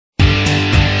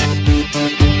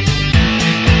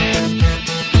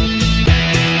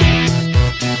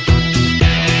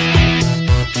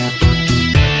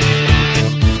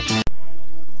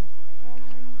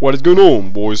What is going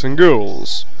on, boys and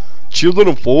girls? Children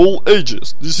of all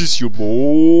ages, this is your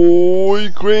boy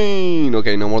Crane.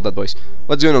 Okay, no more that voice.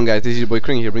 What's going on, guys? This is your boy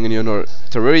Crane here, bringing you another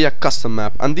Terraria custom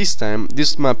map. And this time,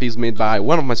 this map is made by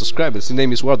one of my subscribers. His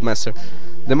name is Wardmaster.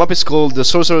 The map is called the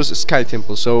Sorcerer's Sky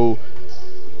Temple. So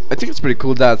I think it's pretty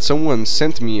cool that someone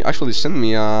actually sent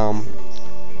me a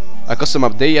custom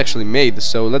map they actually made.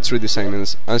 So let's read this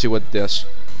segment and see what it does.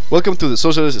 Welcome to the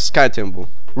Sorcerer's Sky Temple.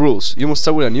 Rules: you must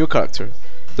start with a new character.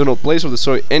 Do not place or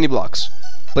destroy any blocks.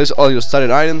 Place all your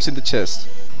started items in the chest.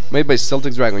 Made by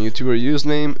Celtic Dragon. YouTuber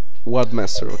username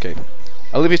Wardmaster. Okay,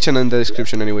 I'll leave his channel in the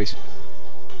description anyways.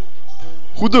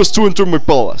 Who dares to enter my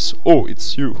palace? Oh,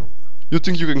 it's you. You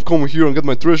think you can come here and get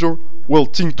my treasure? Well,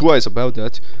 think twice about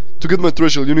that. To get my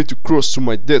treasure, you need to cross through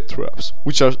my death traps,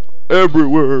 which are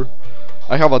everywhere.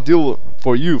 I have a deal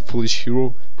for you, foolish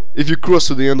hero. If you cross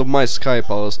to the end of my sky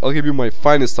palace, I'll give you my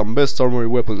finest and best armory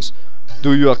weapons.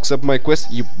 Do you accept my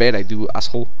quest? You bet I do,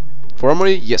 asshole. For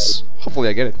armory? Yes. Hopefully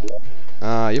I get it.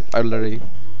 Yep, I already.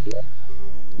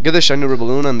 Get the shiny red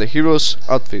balloon and the hero's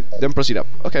outfit, then proceed up.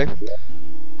 Okay.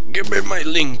 Give me my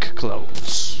Link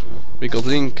clothes. Because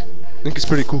Link is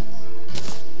pretty cool.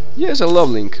 Yes, I love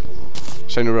Link.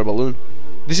 Shiny red balloon.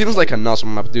 This seems like an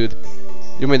awesome map, dude.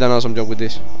 You made an awesome job with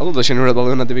this. I love the shiny red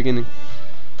balloon at the beginning.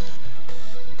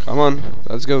 Come on,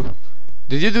 let's go.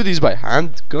 Did you do this by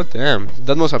hand? God damn,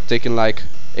 that must have taken like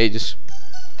ages.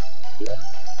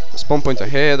 Spawn point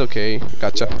ahead, okay,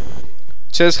 gotcha.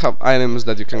 Chests have items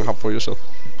that you can have for yourself.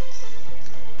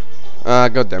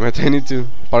 God damn it, I need to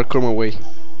parkour my way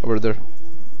over there.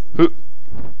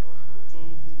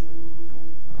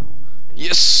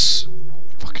 Yes!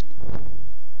 Fuck it.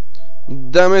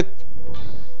 Damn it!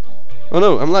 Oh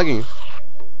no, I'm lagging.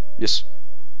 Yes.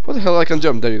 What the hell, I can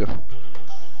jump, there you go.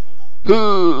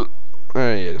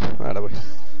 Alright, right away.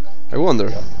 I wonder.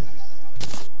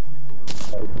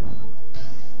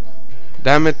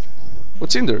 Damn it.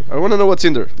 What's in there? I wanna know what's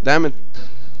in there. Damn it.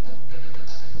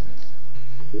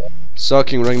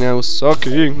 Sucking right now,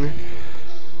 sucking.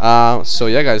 So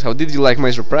yeah, guys, how did you like my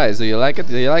surprise? Do you like it?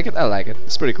 Do you like it? I like it.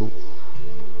 It's pretty cool.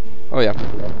 Oh yeah.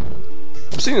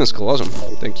 Obsidian skull, awesome.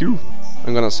 Thank you.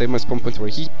 I'm gonna save my spawn point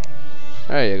right here.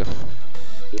 There you go.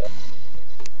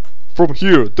 From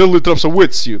here, deadly traps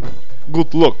awaits you.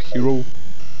 Good luck, hero.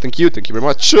 Thank you very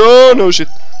much. Oh no shit.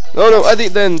 No, I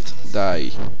didn't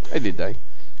die. I did die.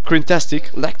 Crintastic,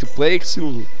 like to play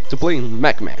in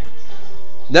Magma.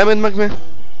 Damn it, Magma.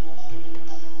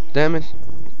 Damn it.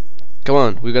 Come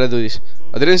on, we gotta do this.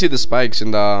 I didn't see the spikes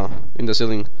in the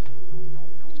ceiling.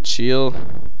 Chill.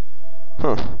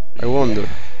 Huh. I wonder.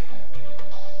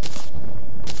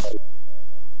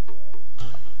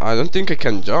 I don't think I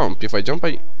can jump. If I jump,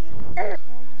 I.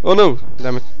 Oh no!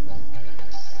 Damn it!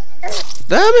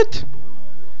 Damn it!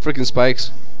 Freaking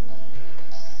spikes!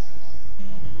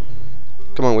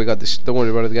 Come on, we got this. Don't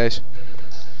worry about it, guys.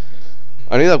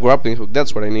 I need a grappling hook.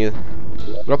 That's what I need.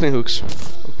 Grappling hooks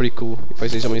are pretty cool, if I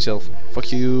say so myself.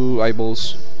 Fuck you,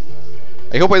 eyeballs.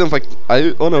 I hope I don't fight.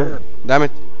 Oh no! Damn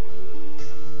it!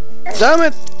 Damn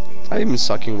it! I'm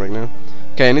sucking right now.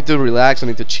 Okay, I need to relax. I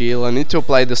need to chill. I need to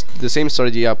apply the same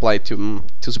strategy I applied to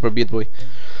Super Beat Boy.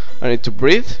 I need to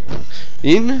breathe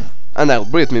in and out.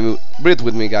 Breathe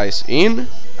with me, guys. In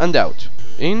and out.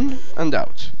 In and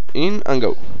out. In and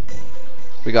go.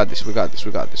 We got this. We got this.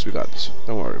 We got this. We got this.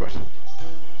 Don't worry about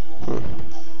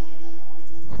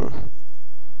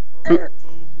it.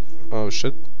 Oh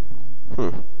shit.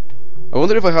 I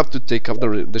wonder if I have to take off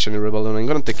the shiny red balloon. I'm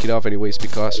gonna take it off anyways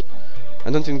because I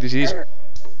don't think this is.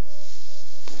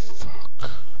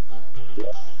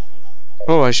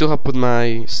 Oh, I should have put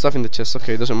my stuff in the chest.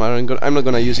 Okay, doesn't matter. I'm not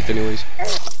gonna use it anyways.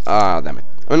 Ah, damn it.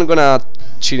 I'm not gonna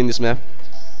cheat in this map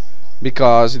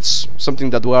because it's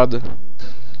something that Ward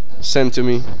sent to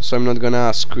me, so I'm not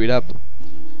gonna screw it up.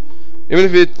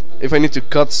 Even if I need to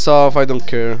cut stuff, I don't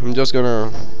care. I'm just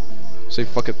gonna say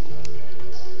fuck it.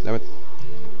 Damn it.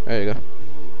 There you go.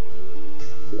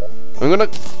 I'm gonna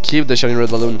keep the shiny red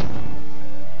balloon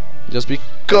just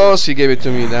because he gave it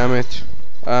to me. Damn it.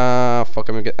 Fuck,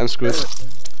 I'm screwed.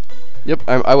 Yep,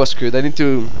 I was screwed. I need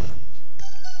to.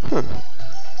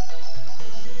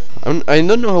 I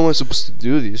don't know how I'm supposed to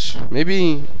do this.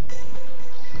 Maybe.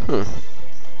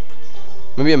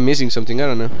 Maybe I'm missing something. I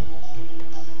don't know.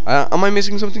 Am I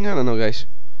missing something? I don't know, guys.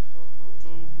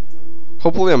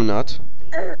 Hopefully, I'm not.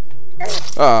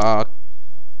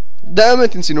 Damn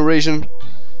it, incineration!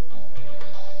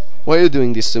 Why are you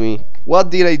doing this to me? What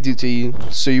did I do to you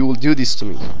so you will do this to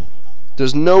me?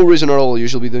 There's no reason at all you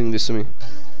should be doing this to me.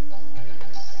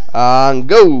 And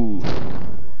go!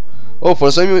 Oh, for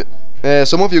some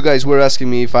Some of you guys were asking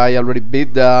me if I already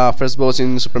beat the first boss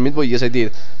in Super Meat Boy. Yes, I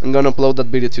did. I'm gonna upload that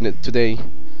video today.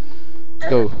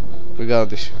 Go. We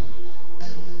got this.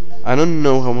 I don't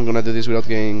know how I'm gonna do this without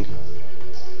getting...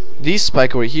 This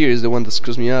spike over here is the one that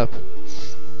screws me up.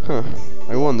 Huh.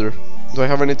 I wonder. Do I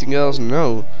have anything else?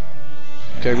 No.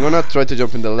 Okay, I'm gonna try to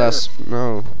jump in the last...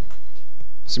 No.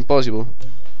 It's impossible.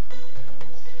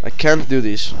 I can't do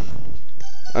this.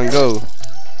 And go.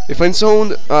 If I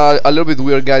sound a little bit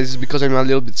weird, guys, it's because I'm a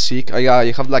little bit sick.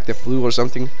 I have like the flu or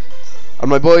something, and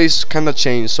my voice kinda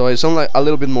changed, so I sound like a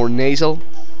little bit more nasal.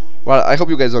 Well, I hope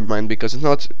you guys don't mind because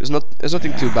it's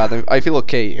nothing too bad. I feel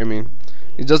okay. I mean,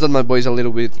 it's just that my voice is a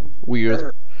little bit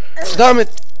weird. Damn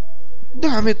it!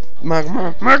 Damn it!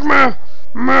 Magma! Magma!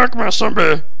 Magma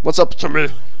zombie! What's up, zombie?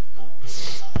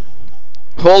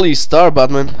 Holy star,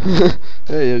 Batman!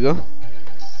 There you go.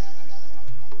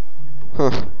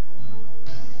 Huh.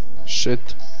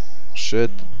 Shit.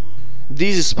 Shit.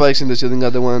 These spikes in the ceiling are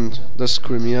the ones that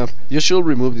screw me up. You should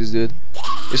remove this, dude.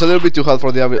 It's a little bit too hard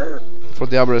for the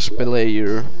average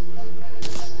player.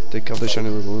 Take off the shiny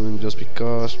balloon just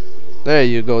because. There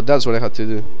you go. That's what I had to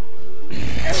do.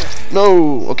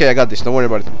 No. Okay, I got this. Don't worry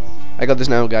about it. I got this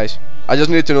now, guys. I just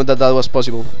needed to know that that was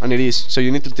possible, and it is. So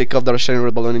you need to take off the shiny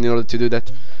red balloon in order to do that.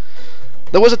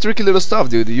 That was a tricky little stuff,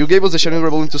 dude. You gave us the shiny red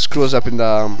balloon to screw us up in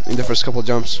the first couple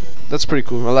jumps. That's pretty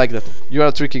cool. I like that. You are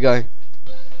a tricky guy.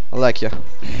 I like ya.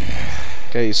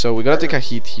 Okay, so we gotta take a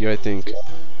hit here, I think.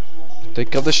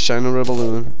 Take off the shiny red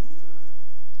balloon.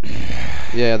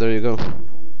 Yeah, there you go. Come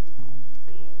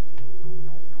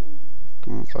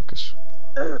on, fuckers.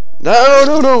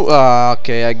 No!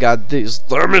 Okay, I got this.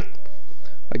 Damn it!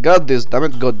 I got this. Damn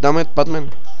it! God damn it,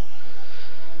 Batman!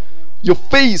 Your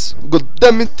face! God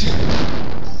damn it!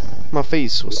 My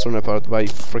face was torn apart by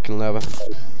freaking lava.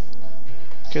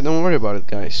 Okay, don't worry about it,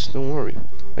 guys. Don't worry.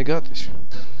 I got this.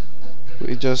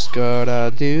 We just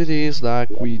gotta do this like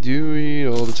we do it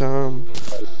all the time.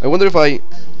 I wonder if I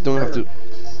don't have to...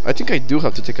 I think I do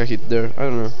have to take a hit there. I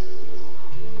don't know.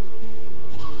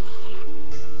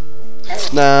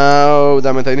 No,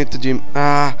 damn it, I need to gym.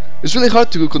 It's really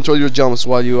hard to control your jumps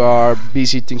while you are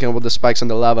busy thinking about the spikes and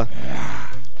the lava.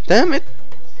 Damn it.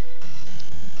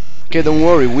 Okay, don't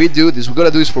worry, we do this. We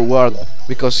gotta do this for Ward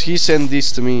because he sent this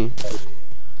to me.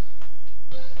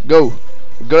 Go.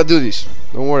 We gotta do this.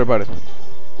 Don't worry about it.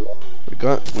 We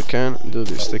can do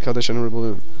this. Take out the shiny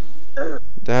balloon.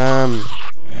 Damn.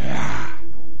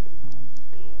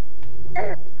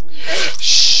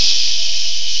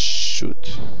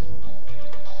 Shoot.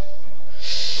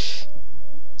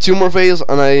 2 more fails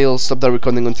and I'll stop the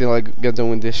recording until I get done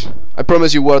with this. I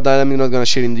promise you, Ward, that I'm not gonna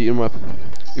shit in the earmap.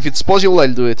 If it's possible,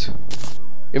 I'll do it.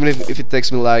 Even if it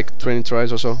takes me like 20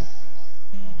 tries or so.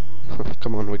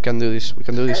 Come on, we can do this. We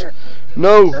can do this.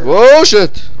 No! Oh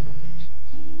shit!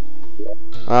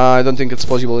 I don't think it's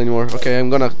possible anymore. Okay, I'm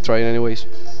gonna try it anyways.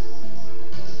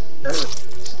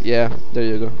 Yeah, there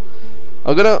you go.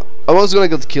 I was gonna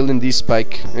get killed in this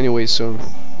spike anyway, so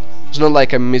it's not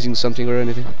like I'm missing something or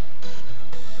anything.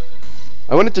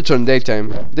 I wanted to turn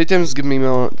daytime. Daytime gives me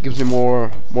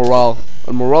more morale,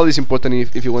 and morale is important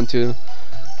if you want to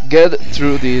get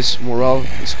through this. Morale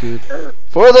is good.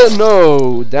 For the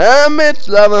no, damn it,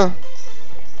 lava.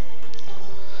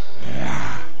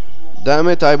 Damn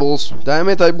it, eyeballs. Damn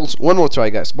it, eyeballs. One more try,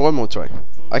 guys. One more try.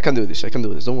 I can do this. I can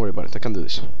do this. Don't worry about it. I can do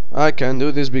this. I can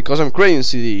do this because I'm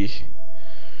crazy.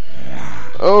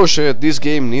 Oh shit! This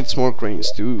game needs more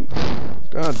cranes too.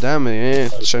 God damn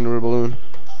it! Shiny balloon.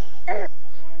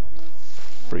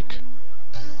 Freak.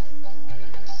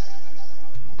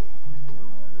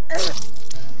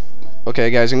 Okay,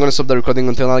 guys, I'm gonna stop the recording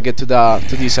until I get to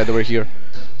this side over here.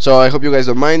 So I hope you guys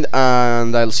don't mind,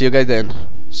 and I'll see you guys then.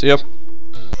 See ya.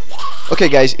 Okay,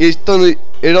 guys, it only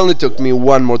took me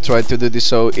one more try to do this,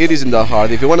 so it isn't that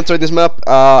hard. If you wanna try this map,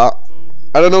 I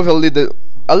don't know if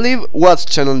I'll leave Watt's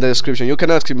channel in the description. You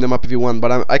can ask him the map if you want,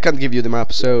 but I can't give you the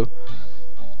map, so.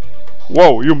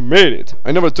 Wow, you made it!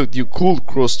 I never thought you could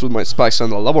cross through my spikes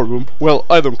and the lava room. Well,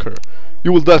 I don't care.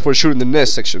 You will die for sure in the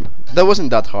next section. That wasn't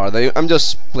that hard. I'm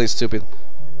just plain stupid.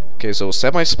 Okay, so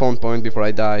set my spawn point before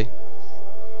I die.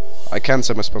 I can't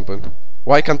set my spawn point.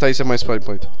 Why can't I set my spawn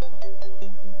point?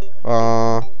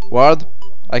 Ward?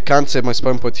 I can't set my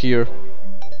spawn point here.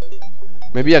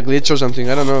 Maybe a glitch or something,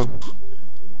 I don't know.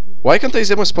 Why can't I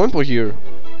set my spawn point here?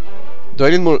 Do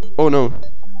I need more? Oh no.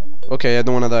 Okay, I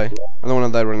don't wanna die. I don't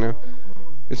wanna die right now.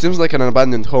 It seems like an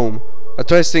abandoned home. I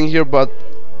tried staying here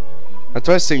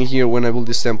when I build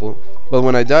this temple. But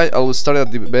when I die, I will start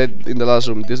at the bed in the last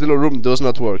room. This little room does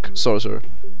not work, Sorcerer.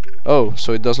 Oh,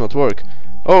 so it does not work.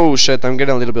 Oh shit, I'm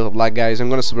getting a little bit of lag, guys. I'm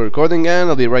gonna stop recording and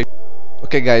I'll be right.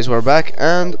 Okay guys, we're back,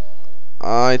 and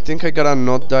I think I gotta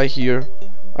not die here.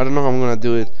 I don't know how I'm gonna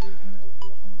do it.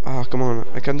 Ah, come on,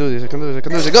 I can do this, I can do this, I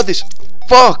can do this, I got this!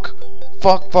 Fuck!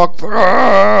 Fuck, fuck,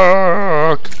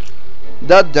 fuck!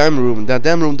 That damn room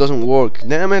doesn't work,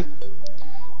 damn it!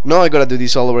 No, I gotta do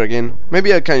this all over again.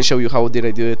 Maybe I can show you how did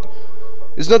I do it.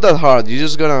 It's not that hard, you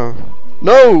just gotta...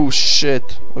 No,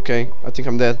 shit! Okay, I think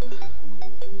I'm dead.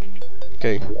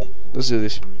 Okay, let's do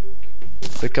this.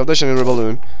 Take out the Sorcerer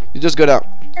balloon. You just gotta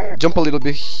jump a little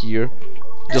bit here.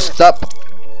 Just stop.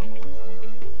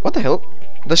 What the hell?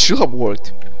 That should have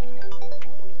worked.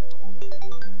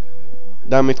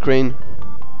 Damn it, Crane.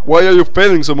 Why are you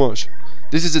failing so much?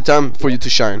 This is the time for you to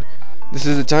shine. This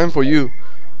is the time for you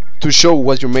to show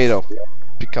what you're made of.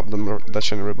 Pick up the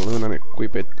Sorcerer balloon and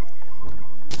equip it.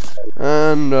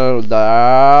 And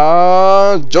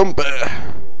jump.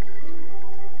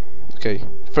 Okay.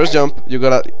 First jump, you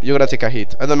gotta take a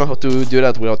hit. I don't know how to do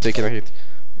that without taking a hit.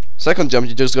 Second jump,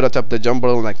 you just gotta tap the jump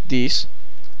button like this.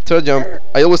 Third jump,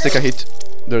 I always take a hit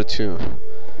there too.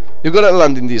 You gotta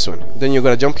land in this one. Then you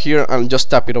gotta jump here and just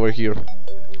tap it over here.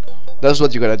 That's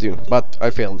what you gotta do. But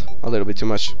I failed a little bit too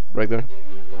much right there.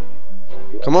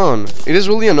 Come on, it is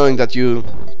really annoying that you...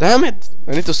 Damn it!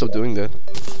 I need to stop doing that.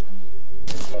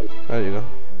 There you go.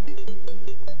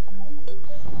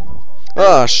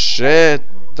 Ah, shit!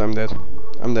 I'm dead.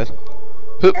 I'm dead.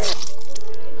 Hup.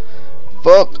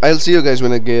 Fuck! I'll see you guys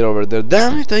when I get over there.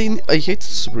 Damn it! I hate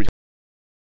Super.